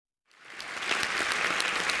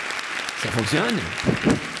Ça fonctionne?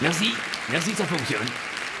 Merci, merci, ça fonctionne.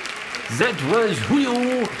 That was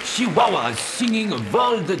Julio Chihuahua singing of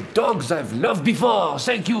all the dogs I've loved before.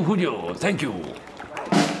 Thank you, Julio, thank you.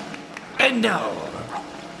 And now,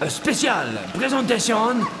 a special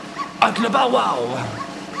presentation at Le Bar Wow.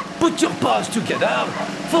 Put your paws together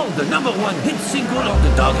for the #1 hit single of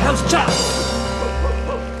the Doghouse chart.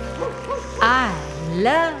 I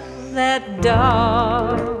love that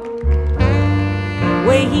dog,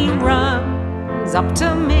 way he runs up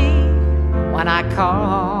to me when I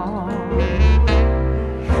call,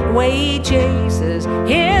 way he chases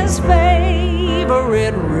his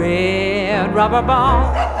favorite red rubber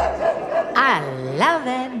ball. I love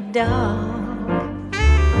that dog,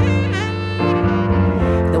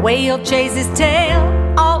 the way he'll chase his tail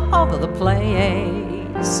all over the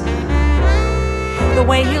place, the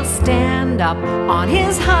way he'll stand up on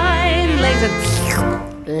his hind legs and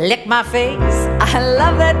lick my face. I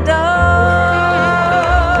love that dog.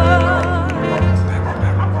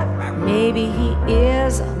 Maybe he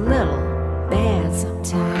is a little bad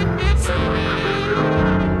sometimes.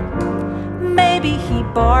 Maybe he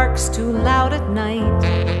barks too loud at night.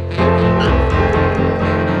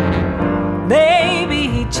 Maybe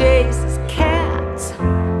he chases cats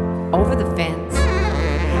over the fence.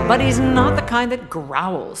 But he's not the kind that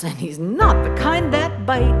growls, and he's not the kind that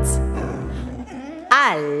bites.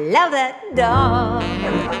 I love that dog.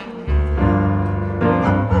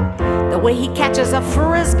 The way he catches a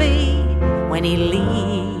frisbee when he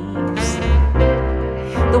leaves,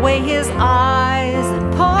 the way his eyes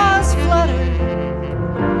and paws flutter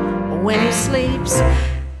when he sleeps.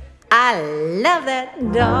 I love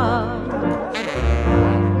that dog.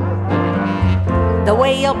 The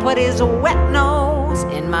way he'll put his wet nose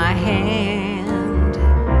in my hand,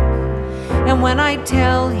 and when I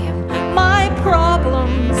tell him my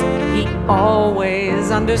problems, he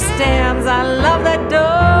always understands. I love that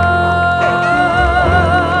dog.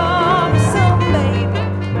 So maybe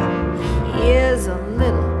he is a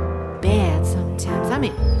little bad sometimes. I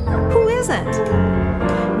mean, who isn't?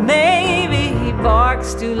 Maybe he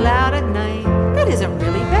barks too loud at night. That isn't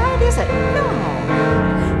really bad, is it? No.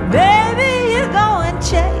 Maybe he'll go and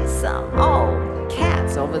chase some old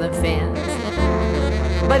cats over the fence.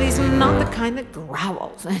 But he's not the kind that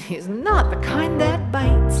growls, and he's not the kind that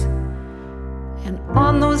bites. And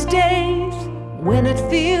on those days when it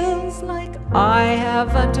feels like I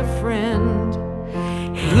haven't a friend,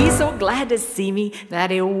 he's so glad to see me that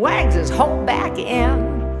he wags his whole back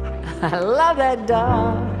end. I love that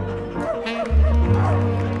dog.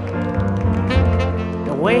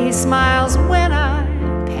 The way he smiles when I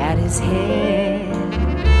pat his head,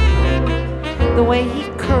 the way he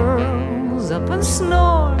curls up and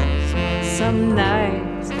snores some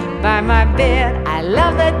nights by my bed. I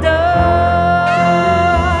love that dog.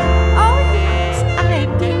 Oh yes, I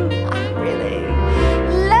do. I really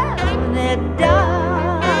love that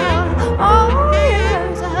dog. Oh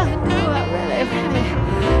yes, I do. I really,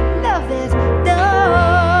 really love that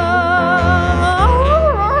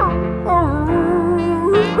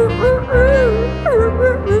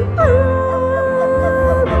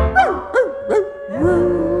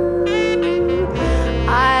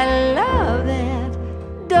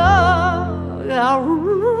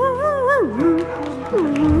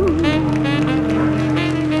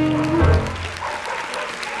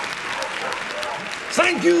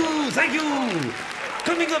Thank you!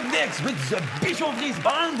 Coming up next with the Bichonfrise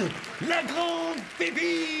Band, La Grande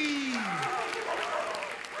Pépite!